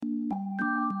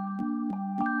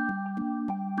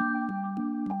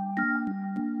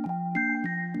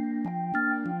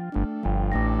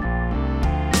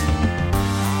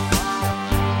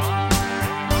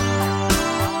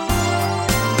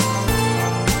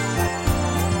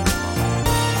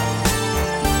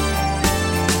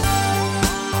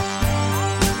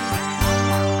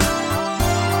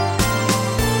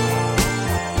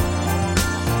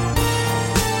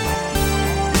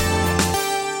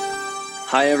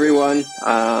Hi, everyone.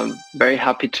 Very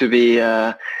happy to be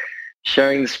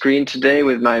sharing the screen today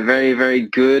with my very, very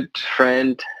good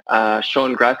friend,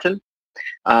 Sean Grattan.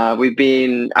 We've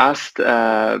been asked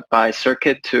by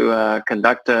Circuit to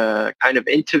conduct a kind of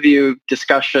interview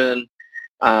discussion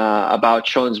about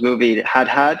Sean's movie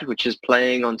Had, which is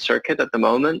playing on Circuit at the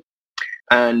moment.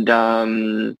 And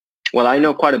well, I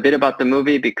know quite a bit about the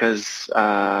movie because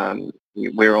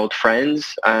we're old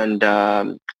friends,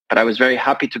 and but I was very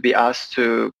happy to be asked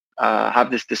to have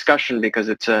this discussion because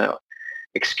it's an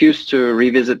excuse to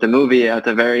revisit the movie at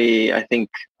a very, I think,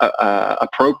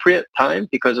 appropriate time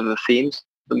because of the themes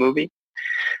of the movie.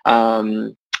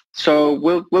 So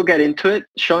we'll get into it.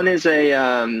 Sean is a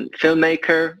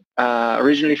filmmaker,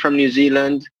 originally from New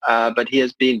Zealand, but he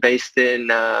has been based in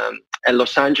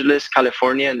Los Angeles,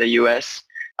 California, in the U.S.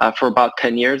 For about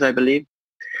 10 years, I believe.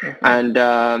 Mm-hmm.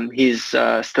 And he's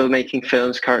still making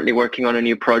films, currently working on a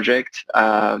new project.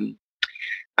 Yeah,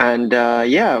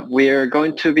 we're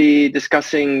going to be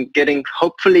discussing getting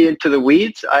hopefully into the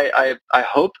weeds, I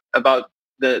hope, about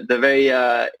the very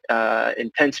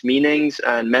intense meanings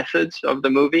and methods of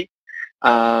the movie.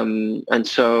 And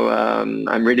so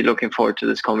I'm really looking forward to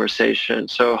this conversation.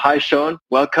 So hi, Sean.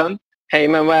 Welcome. Hey,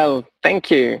 Manuel.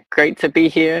 Thank you. Great to be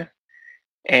here.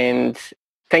 And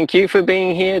thank you for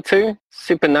being here too.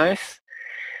 Super nice.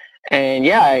 And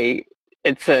yeah,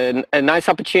 it's a nice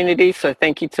opportunity. So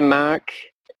thank you to Mark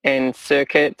and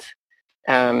Circuit.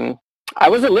 I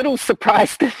was a little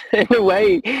surprised in a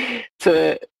way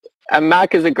to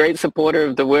Mark is a great supporter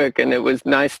of the work, and it was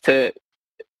nice to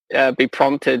be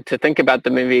prompted to think about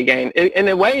the movie again. In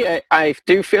a way, I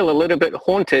do feel a little bit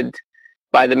haunted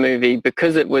by the movie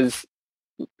because it was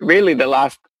really the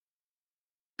last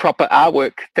proper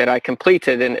artwork that I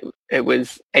completed, and it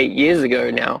was 8 years ago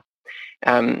now.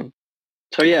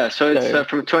 So it's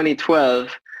from 2012,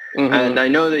 mm-hmm. And I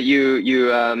know that you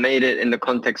made it in the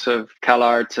context of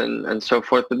CalArts and so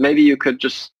forth, but maybe you could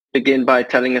just begin by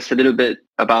telling us a little bit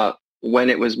about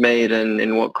when it was made and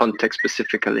in what context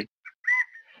specifically.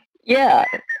 Yeah,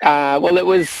 well, it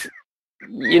was,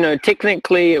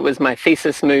 technically it was my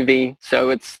thesis movie, so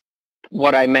it's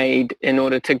what I made in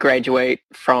order to graduate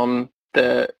from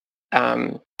the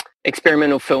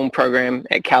experimental film program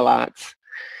at CalArts,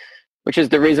 which is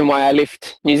the reason why I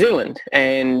left New Zealand.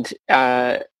 And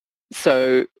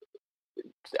so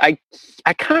I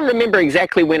can't remember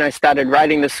exactly when I started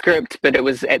writing the script, but it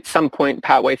was at some point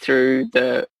partway through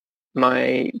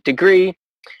my degree.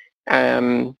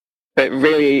 But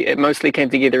really, it mostly came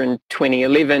together in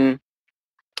 2011.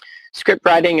 Script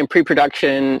writing and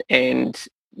pre-production, and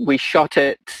we shot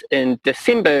it in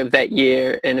December of that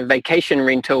year in a vacation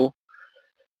rental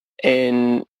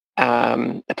in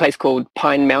a place called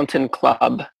Pine Mountain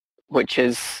Club, which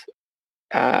is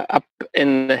up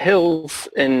in the hills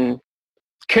in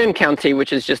Kern County,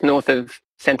 which is just north of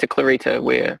Santa Clarita,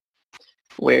 where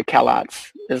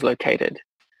CalArts is located.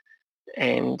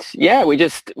 And yeah, we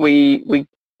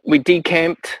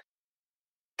decamped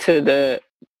to the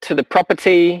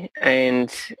property,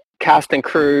 and cast and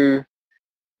crew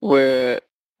were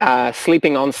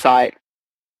sleeping on site.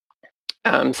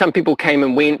 Some people came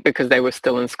and went because they were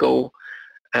still in school.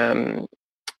 And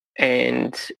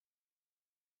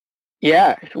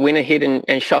yeah, went ahead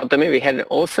and shot the movie. Had an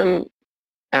awesome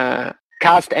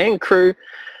cast and crew.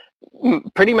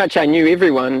 Pretty much I knew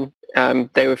everyone.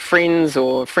 They were friends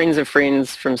or friends of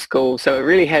friends from school. So it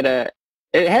really had a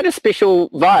special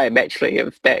vibe, actually,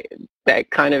 of that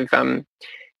kind of,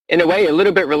 in a way, a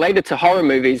little bit related to horror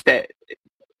movies that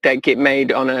get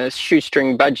made on a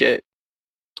shoestring budget,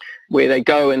 where they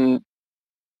go and,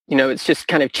 it's just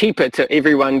kind of cheaper to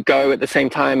everyone go at the same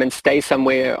time and stay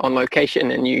somewhere on location.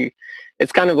 And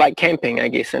it's kind of like camping, I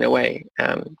guess, in a way.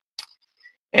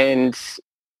 And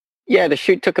yeah, the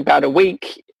shoot took about a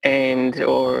week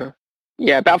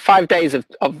about 5 days of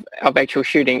actual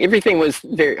shooting. Everything was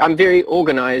I'm very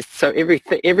organized. So every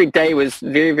day was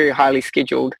very, very highly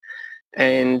scheduled.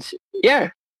 And yeah,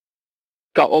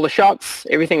 got all the shots.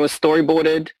 Everything was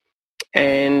storyboarded.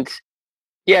 And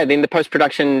yeah, then the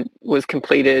post-production was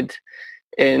completed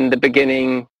in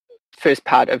the first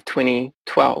part of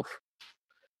 2012.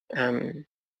 In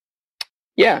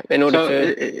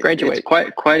order to graduate.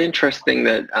 It's quite interesting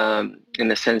that,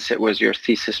 in a sense, it was your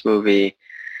thesis movie,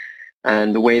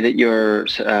 and the way that you're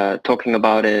talking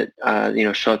about it,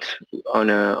 shot on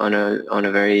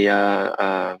a very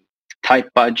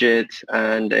tight budget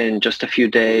and in just a few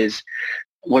days.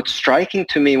 What's striking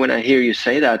to me when I hear you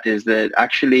say that is that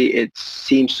actually it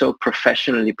seems so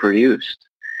professionally produced,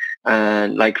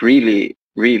 and like really,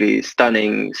 really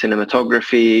stunning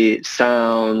cinematography,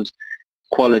 sound,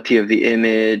 quality of the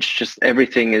image, just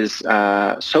everything is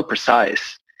so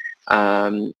precise.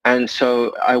 And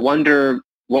so I wonder,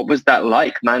 what was that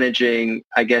like managing,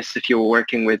 I guess, if you were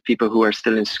working with people who are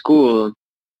still in school,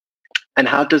 and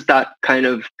how does that kind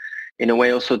of, in a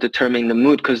way, also determine the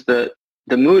mood? Because the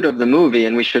mood of the movie,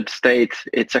 and we should state,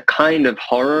 it's a kind of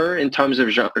horror in terms of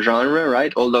genre,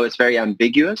 right? Although it's very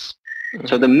ambiguous. Mm-hmm.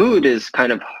 So the mood is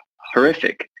kind of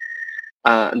horrific.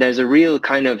 There's a real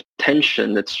kind of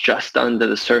tension that's just under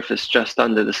the surface, just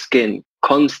under the skin,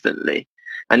 constantly,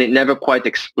 and it never quite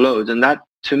explodes. And that,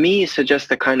 to me,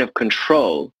 suggests a kind of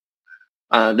control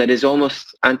that is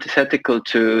almost antithetical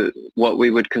to what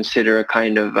we would consider a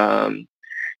kind of,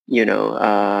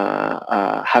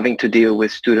 having to deal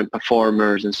with student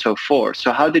performers and so forth.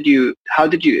 So how did you,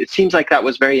 it seems like that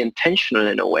was very intentional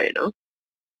in a way, no?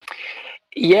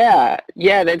 Yeah,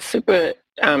 that's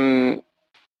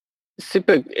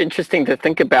super interesting to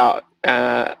think about.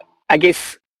 I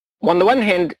guess on the one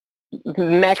hand,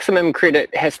 maximum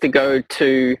credit has to go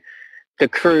to the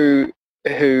crew,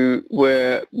 who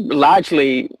were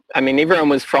largely, everyone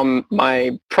was from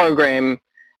my program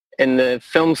in the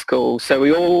film school, so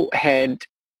we all had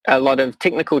a lot of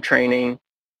technical training.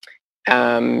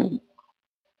 A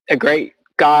great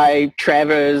guy,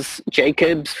 Travers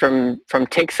Jacobs from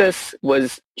Texas,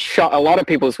 shot a lot of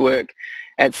people's work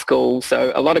at school,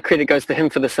 so a lot of credit goes to him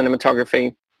for the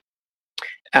cinematography.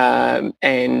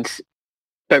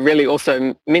 But really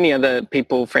also many other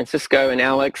people, Francisco and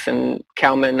Alex and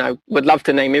Kalman, I would love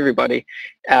to name everybody.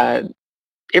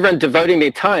 Everyone devoting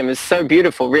their time is so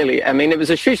beautiful, really. It was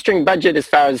a shoestring budget as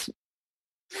far as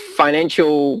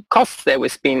financial costs that were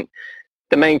spent.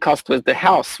 The main cost was the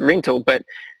house rental, but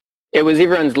it was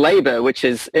everyone's labor, which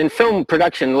is, in film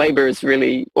production, labor is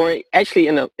really, or actually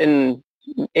in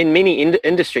many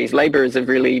industries, labor is a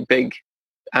really big,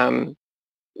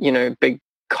 big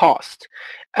cost.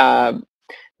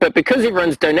 But because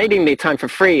everyone's donating their time for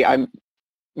free, I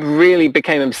really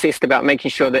became obsessed about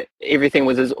making sure that everything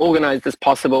was as organized as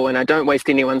possible and I don't waste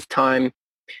anyone's time.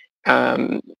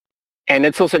 And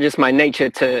it's also just my nature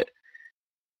to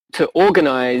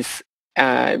organize.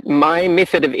 My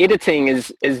method of editing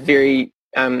is very,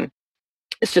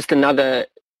 it's just another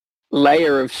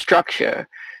layer of structure.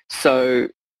 So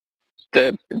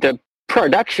the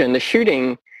production, the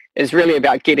shooting, is really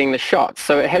about getting the shots.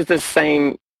 So it has the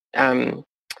same,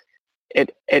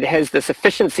 it has this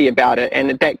efficiency about it,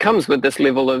 and that comes with this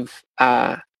level of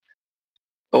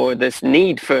or this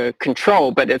need for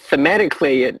control. But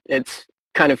thematically, it's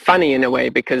kind of funny in a way,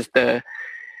 because the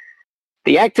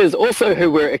actors also,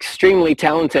 who were extremely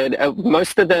talented,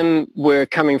 most of them were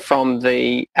coming from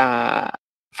the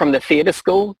theater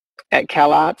school at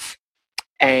Cal Arts,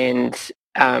 and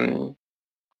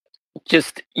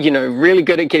just really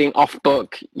good at getting off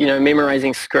book,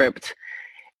 memorizing script.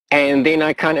 And then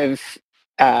I kind of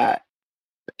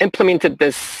implemented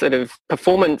this sort of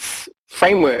performance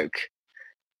framework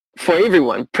for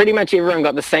everyone. Pretty much everyone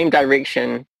got the same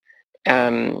direction,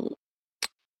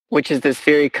 which is this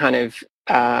very kind of,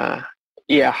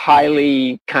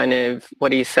 highly kind of,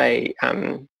 what do you say?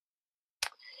 I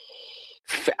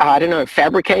don't know,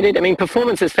 fabricated.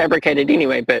 Performance is fabricated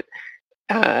anyway, but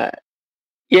there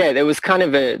was kind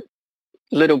of a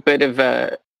little bit of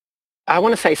a, I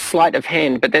want to say sleight of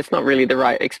hand, but that's not really the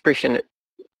right expression.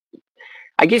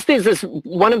 I guess there's this,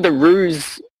 one of the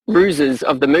ruses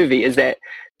of the movie is that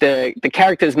the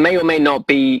characters may or may not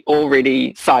be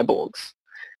already cyborgs.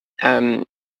 And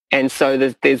so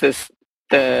there's this,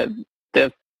 the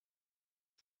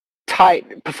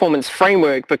tight performance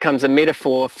framework becomes a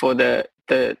metaphor for the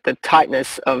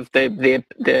tightness of the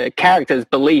character's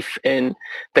belief in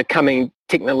the coming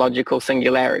technological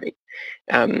singularity.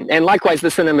 And likewise, the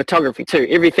cinematography too.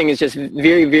 Everything is just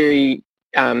very, very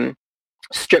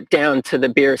stripped down to the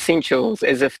bare essentials,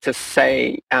 as if to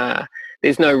say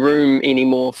there's no room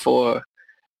anymore for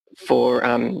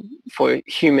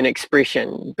human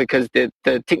expression, because the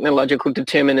technological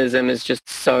determinism is just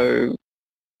so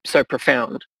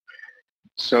profound.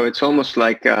 So it's almost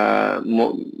like,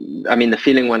 the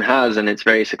feeling one has, and it's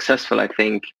very successful, I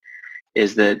think,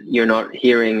 is that you're not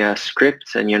hearing a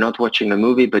script and you're not watching a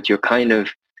movie, but you're kind of,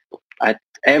 at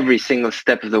every single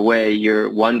step of the way, you're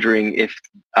wondering if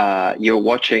you're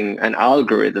watching an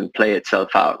algorithm play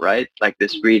itself out, right? Like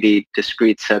this really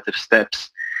discrete set of steps.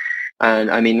 And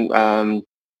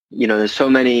there's so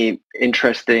many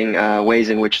interesting ways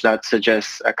in which that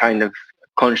suggests a kind of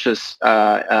conscious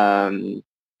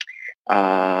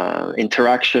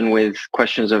interaction with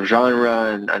questions of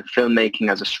genre and filmmaking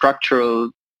as a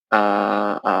structural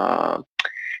art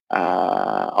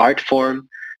form.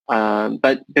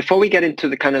 But before we get into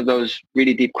the kind of those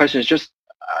really deep questions, just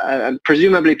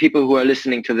presumably people who are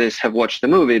listening to this have watched the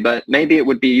movie, but maybe it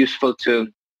would be useful to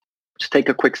just take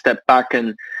a quick step back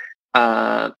and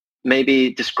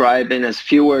maybe describe in as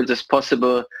few words as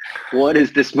possible, what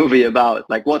is this movie about?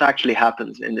 Like, what actually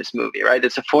happens in this movie, right?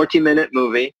 It's a 40-minute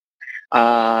movie.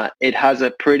 It has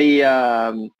a pretty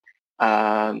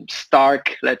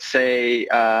stark, let's say,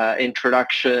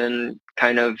 introduction,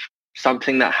 kind of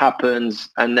something that happens,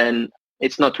 and then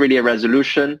it's not really a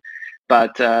resolution,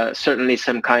 but certainly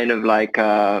some kind of like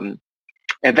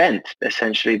event,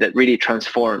 essentially, that really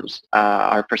transforms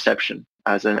our perception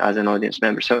as an audience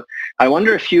member. So I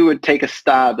wonder if you would take a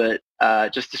stab at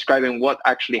just describing what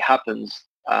actually happens.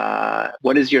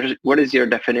 What is your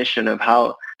definition of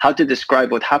how to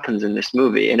describe what happens in this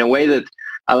movie in a way that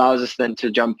allows us then to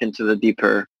jump into the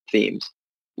deeper themes?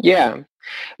 Yeah.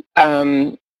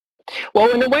 Well,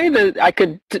 in a way that I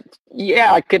could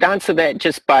answer that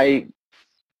just by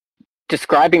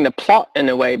describing the plot in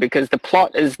a way, because the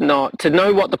plot is not, to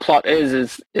know what the plot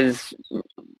is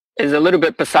a little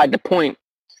bit beside the point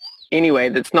anyway.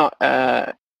 That's not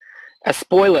a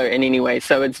spoiler in any way.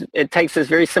 So it takes this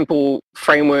very simple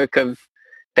framework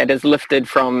that is lifted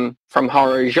from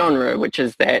horror genre, which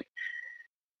is that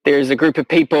there's a group of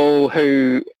people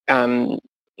who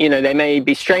they may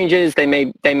be strangers, they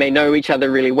may know each other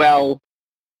really well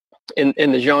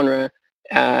in the genre,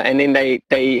 and then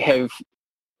they have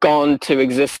gone to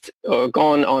exist or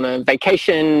gone on a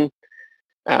vacation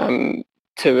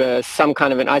to some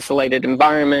kind of an isolated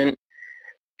environment.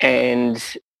 And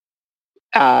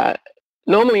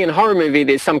normally in a horror movie,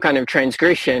 there's some kind of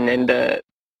transgression, and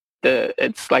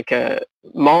it's like a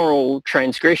moral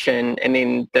transgression, and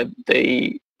then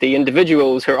the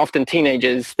individuals who are often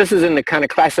teenagers, this is in the kind of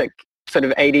classic sort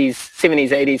of 70s,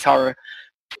 80s horror,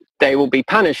 they will be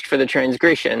punished for the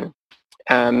transgression.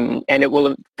 And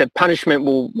the punishment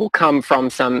will come from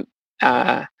some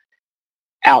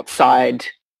outsider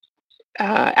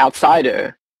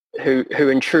who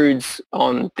intrudes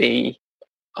on the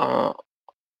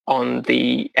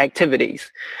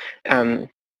activities.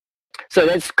 So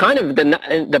that's kind of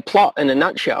the plot in a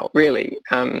nutshell, really.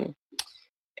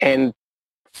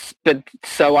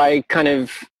 So I kind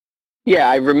of,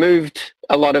 I removed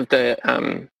a lot of the,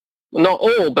 not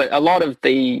all, but a lot of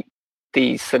the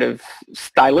sort of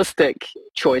stylistic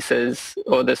choices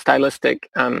or the stylistic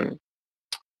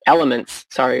elements,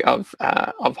 of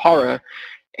horror,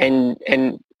 and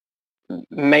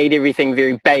made everything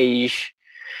very beige,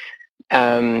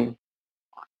 and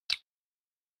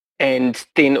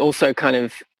then also kind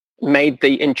of made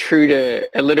the intruder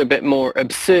a little bit more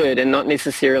absurd and not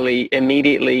necessarily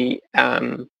immediately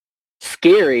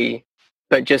scary,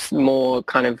 but just more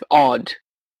kind of odd.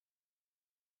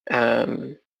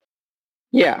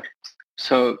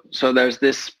 So there's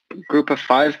this group of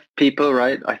 5 people,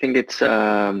 right? I think it's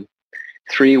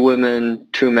 3 women,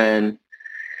 2 men,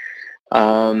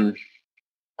 and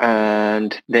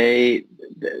they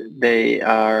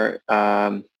are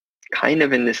kind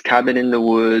of in this cabin in the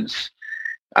woods.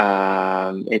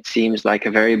 It seems like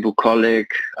a very bucolic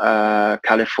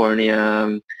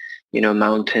California,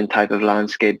 mountain type of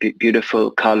landscape,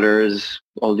 beautiful colors,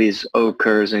 all these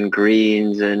ochres and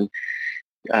greens and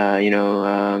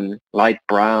light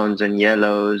browns and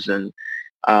yellows, and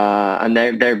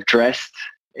they're dressed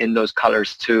in those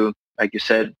colors too, like you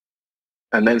said.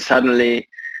 And then suddenly,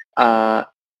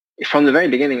 from the very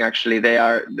beginning, actually,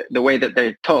 the way that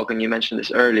they talk, and you mentioned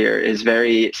this earlier, is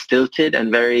very stilted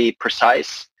and very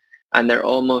precise, and they're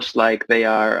almost like they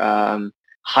are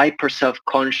hyper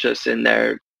self-conscious in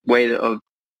their way of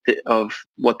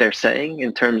what they're saying,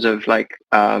 in terms of like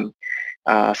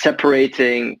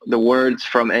separating the words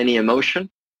from any emotion.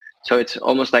 So it's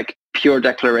almost like pure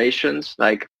declarations,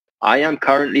 like, I am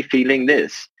currently feeling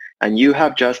this, and you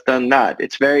have just done that.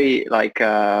 It's very like,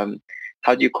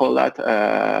 how do you call that?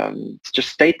 It's just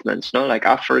statements, no? Like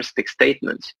aphoristic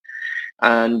statements.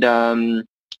 And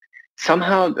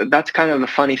somehow that's kind of a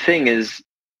funny thing, is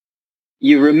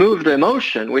you remove the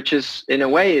emotion, which is in a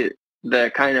way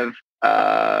the kind of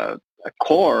a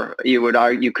core, you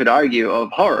could argue,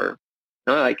 of horror.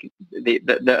 No? Like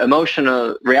the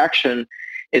emotional reaction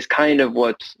is kind of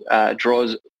what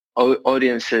draws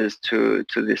audiences to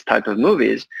this type of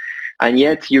movies. And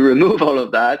yet you remove all of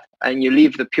that and you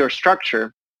leave the pure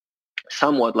structure,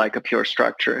 somewhat like a pure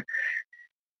structure.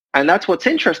 And that's what's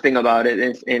interesting about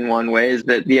it in one way, is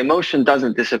that the emotion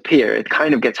doesn't disappear. It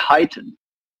kind of gets heightened.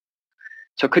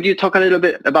 So could you talk a little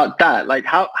bit about that? Like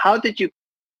how did you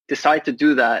decide to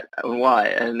do that, and why?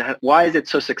 And why is it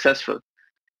so successful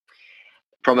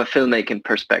from a filmmaking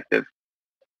perspective?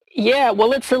 Yeah,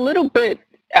 well, it's a little bit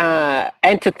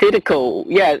antithetical.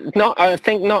 Yeah, I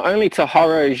think not only to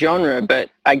horror genre, but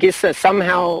I guess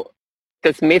somehow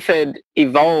this method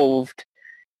evolved.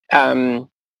 Well,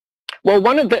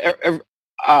 one of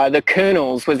the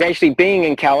kernels was actually being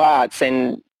in Cal Arts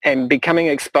and becoming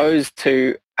exposed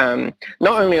to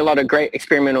not only a lot of great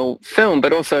experimental film,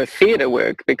 but also theatre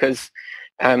work, because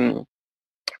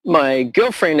my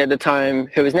girlfriend at the time,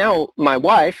 who is now my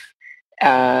wife,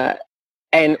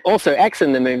 and also acts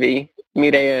in the movie,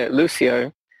 Mireia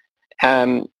Lucio,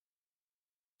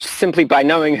 simply by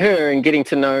knowing her and getting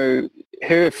to know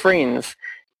her friends,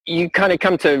 you kind of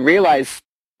come to realize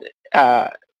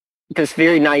this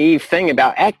very naive thing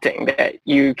about acting, that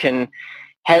you can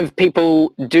have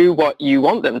people do what you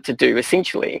want them to do,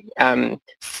 essentially. And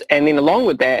then along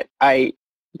with that,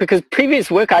 because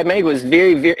previous work I made was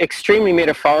very, very extremely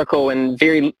metaphorical and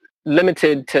very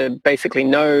limited to basically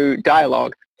no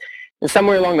dialogue. And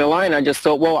somewhere along the line, I just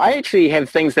thought, well, I actually have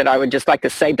things that I would just like to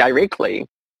say directly.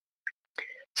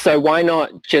 So why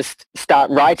not just start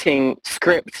writing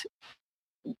script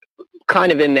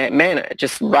kind of in that manner,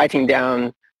 just writing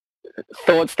down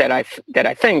thoughts that I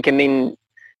think, and then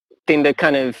the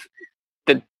kind of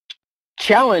the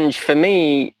challenge for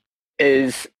me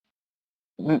is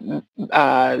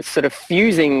sort of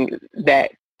fusing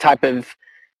that type of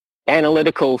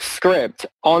analytical script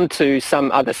onto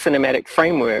some other cinematic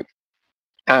framework.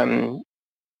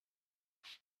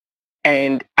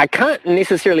 And I can't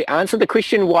necessarily answer the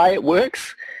question why it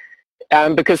works,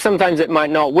 because sometimes it might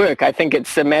not work. I think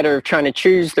it's a matter of trying to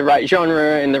choose the right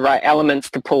genre and the right elements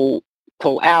to pull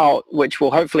out, which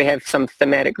will hopefully have some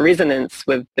thematic resonance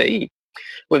with the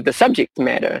subject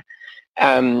matter.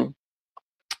 And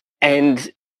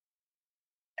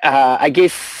I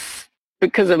guess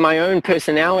because of my own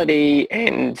personality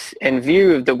and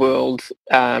view of the world,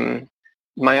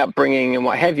 my upbringing and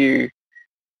what have you,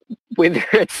 whether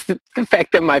it's the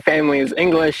fact that my family is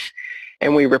English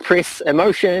and we repress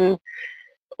emotion,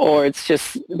 or it's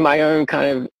just my own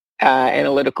kind of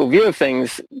analytical view of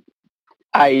things,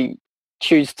 I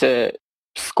choose to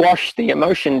squash the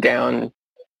emotion down,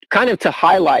 kind of to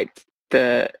highlight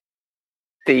the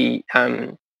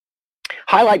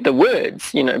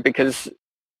words, because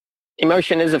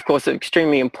emotion is, of course,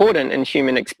 extremely important in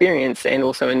human experience and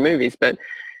also in movies. But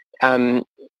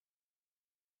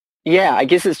yeah, I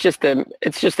guess it's just a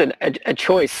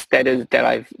choice that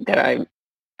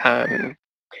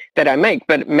I make.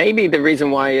 But maybe the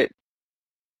reason why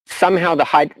somehow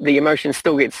the emotion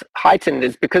still gets heightened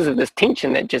is because of this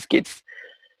tension that just gets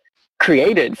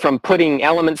created from putting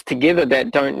elements together that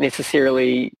don't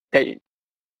necessarily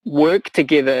work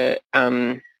together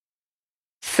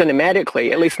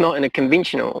cinematically, at least not in a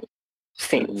conventional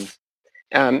sense.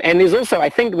 And there's also, I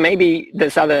think, maybe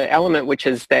this other element, which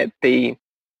is that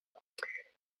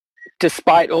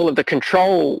despite all of the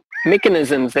control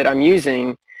mechanisms that I'm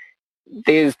using,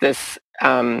 there's this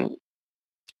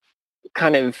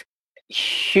kind of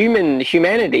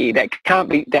humanity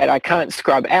that I can't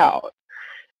scrub out,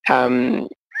 and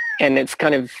it's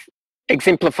kind of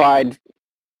exemplified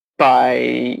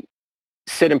by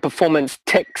certain performance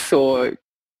tics, or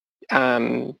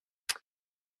not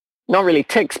really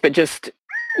tics, but just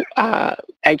the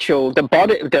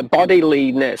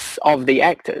bodiliness of the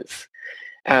actors.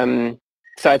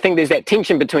 So I think there's that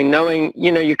tension between knowing,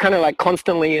 you're kind of like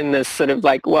constantly in this sort of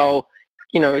like, well,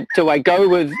 do I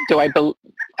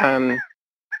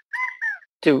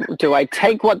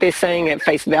take what they're saying at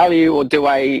face value, or do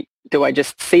I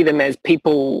just see them as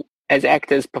people, as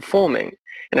actors performing?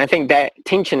 And I think that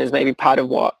tension is maybe part of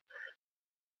what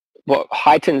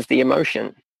heightens the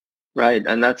emotion. Right,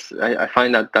 and I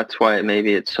find that's why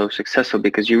maybe it's so successful,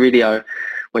 because you really are,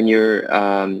 when you're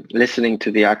listening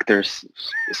to the actors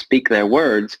speak their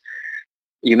words.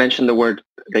 You mentioned the word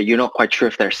that you're not quite sure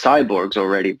if they're cyborgs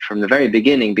already from the very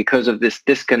beginning, because of this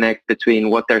disconnect between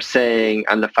what they're saying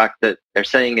and the fact that they're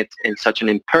saying it in such an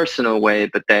impersonal way,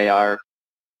 but they are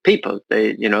people.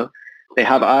 They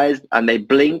have eyes and they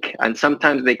blink, and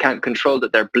sometimes they can't control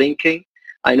that they're blinking.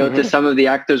 I noticed some of the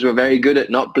actors were very good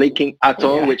at not blinking at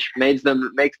all, which makes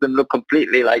them look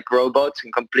completely like robots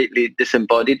and completely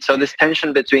disembodied. So this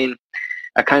tension between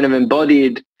a kind of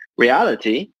embodied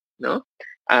reality,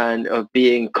 and of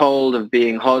being cold, of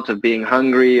being hot, of being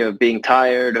hungry, of being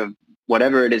tired, of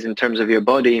whatever it is in terms of your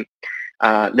body,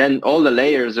 then all the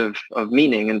layers of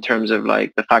meaning in terms of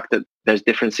like the fact that there's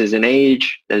differences in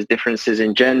age, there's differences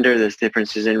in gender, there's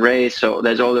differences in race. So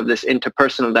there's all of this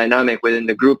interpersonal dynamic within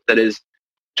the group that is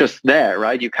just there,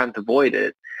 right? You can't avoid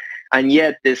it. And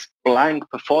yet this blank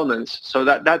performance, so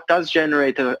that does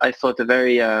generate, I thought, a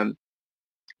very,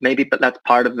 maybe, but that's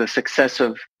part of the success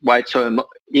of why it's so,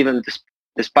 even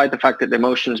despite the fact that the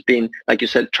emotion's been, like you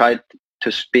said, tried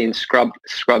to being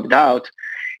scrubbed out,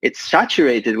 it's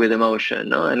saturated with emotion,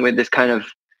 no? And with this kind of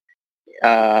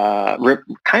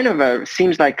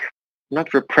seems like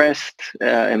not repressed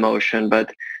emotion,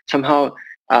 but somehow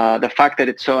the fact that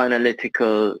it's so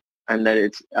analytical and that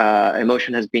its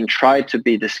emotion has been tried to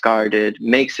be discarded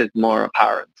makes it more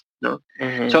apparent. No,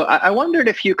 mm-hmm. So I wondered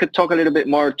if you could talk a little bit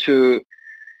more to,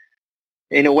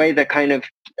 in a way that kind of,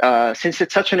 since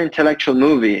it's such an intellectual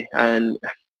movie, and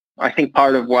I think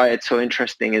part of why it's so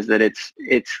interesting is that it's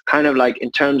kind of like,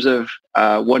 in terms of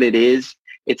what it is,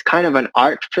 it's kind of an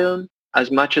art film as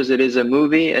much as it is a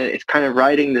movie. It's kind of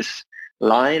riding this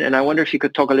line, and I wonder if you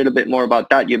could talk a little bit more about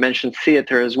that. You mentioned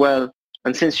theater as well,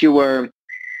 and since you were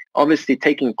obviously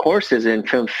taking courses in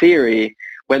film theory,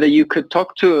 whether you could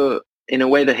talk to, in a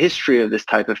way, the history of this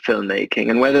type of filmmaking,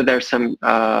 and whether there's some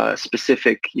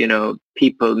specific,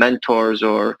 people, mentors,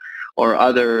 or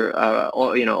other,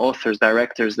 authors,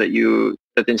 directors that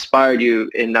inspired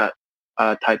you in that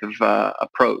type of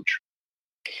approach.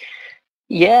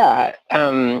 Yeah.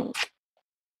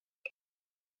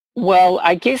 Well,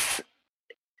 I guess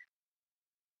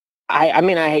I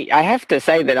have to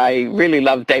say that I really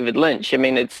love David Lynch. I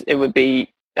mean, it would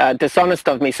be dishonest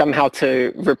of me somehow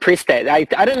to repress that. I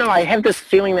don't know. I have this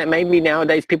feeling that maybe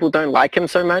nowadays people don't like him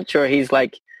so much, or he's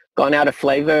like gone out of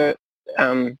flavor.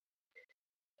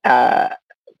 But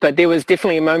there was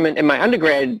definitely a moment in my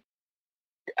undergrad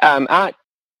art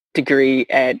degree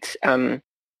at Elam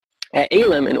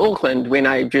in Auckland when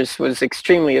I just was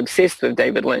extremely obsessed with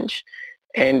David Lynch.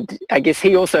 And I guess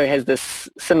he also has this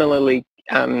similarly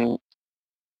kind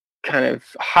of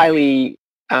highly,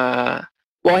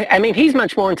 he's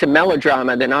much more into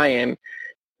melodrama than I am,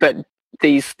 but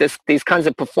these kinds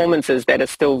of performances that are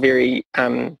still very,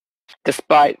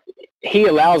 despite, he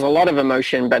allows a lot of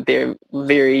emotion, but they're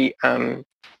very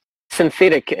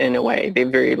synthetic in a way. They're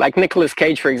very, like Nicolas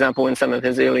Cage, for example, in some of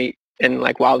his early, in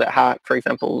like Wild at Heart, for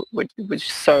example, which was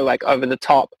so like over the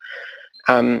top.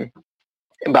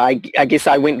 But I guess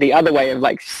I went the other way of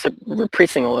like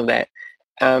repressing all of that.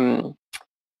 And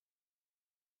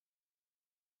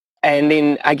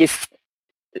then I guess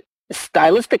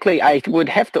stylistically, I would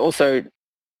have to also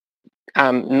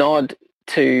nod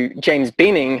to James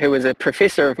Benning, who was a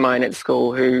professor of mine at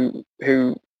school, who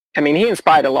he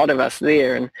inspired a lot of us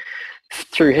there, and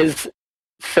through his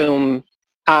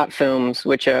art films,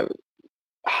 which are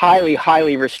highly,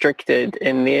 highly restricted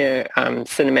in their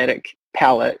cinematic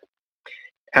palette.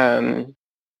 And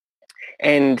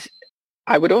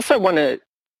I would also want to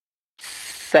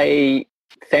say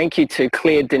thank you to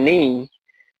Claire Denis,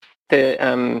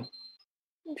 the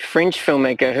French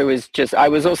filmmaker who was I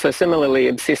was also similarly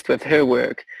obsessed with her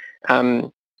work.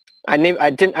 I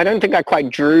don't think I quite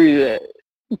drew the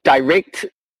direct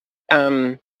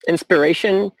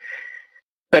inspiration,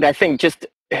 but I think just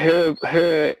her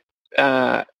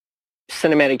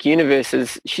cinematic universe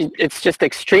it's just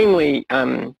extremely,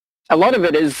 a lot of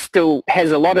it still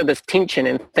has a lot of this tension,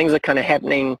 and things are kind of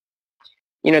happening,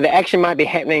 the action might be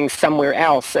happening somewhere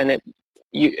else, and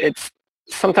it's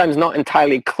sometimes not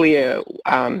entirely clear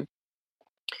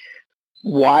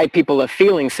why people are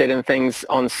feeling certain things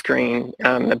on screen,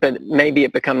 but maybe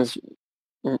it becomes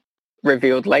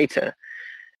revealed later.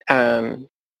 And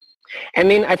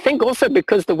then I think also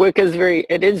because the work is very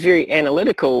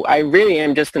analytical, I really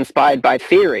am just inspired by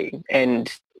theory and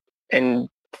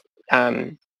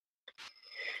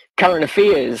current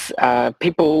affairs.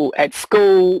 People at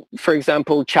school, for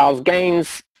example, Charles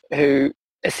Gaines, who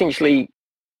essentially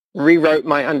rewrote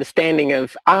my understanding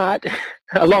of art,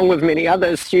 along with many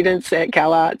other students at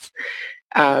CalArts,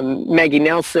 Maggie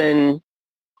Nelson,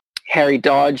 Harry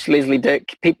Dodge, Leslie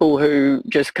Dick, people who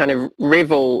just kind of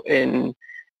revel in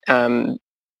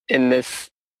this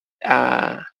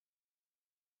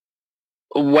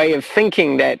way of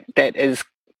thinking that is,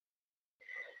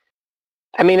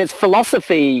 it's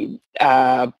philosophy,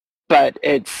 but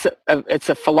it's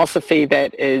a philosophy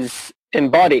that is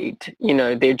embodied.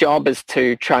 Their job is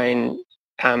to try and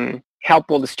help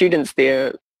all the students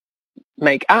there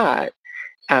make art.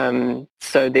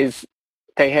 So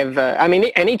they have,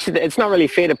 and each of it's not really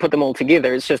fair to put them all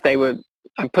together. It's just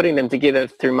I'm putting them together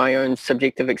through my own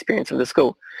subjective experience of the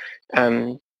school.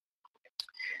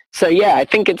 So yeah, I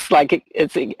think it's like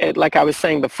like I was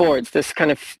saying before, it's this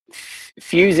kind of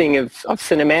fusing of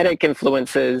cinematic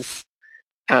influences,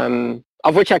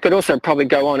 of which I could also probably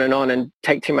go on and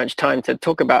take too much time to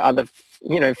talk about other,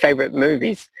 favorite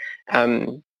movies.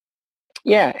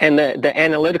 Yeah, and the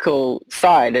analytical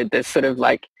side, the sort of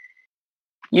like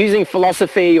using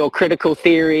philosophy or critical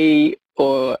theory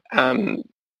or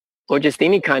just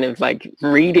any kind of like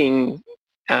reading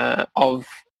of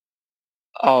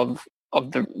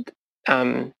the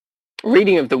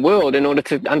reading of the world in order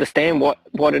to understand what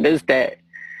it is that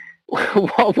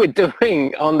what we're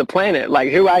doing on the planet.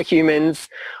 Like, who are humans?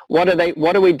 What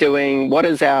are we doing? What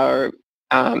is our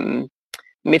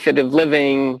method of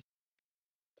living?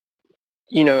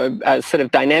 You know, a sort of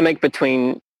dynamic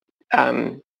between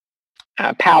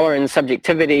power and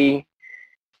subjectivity,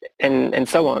 and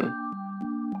so on.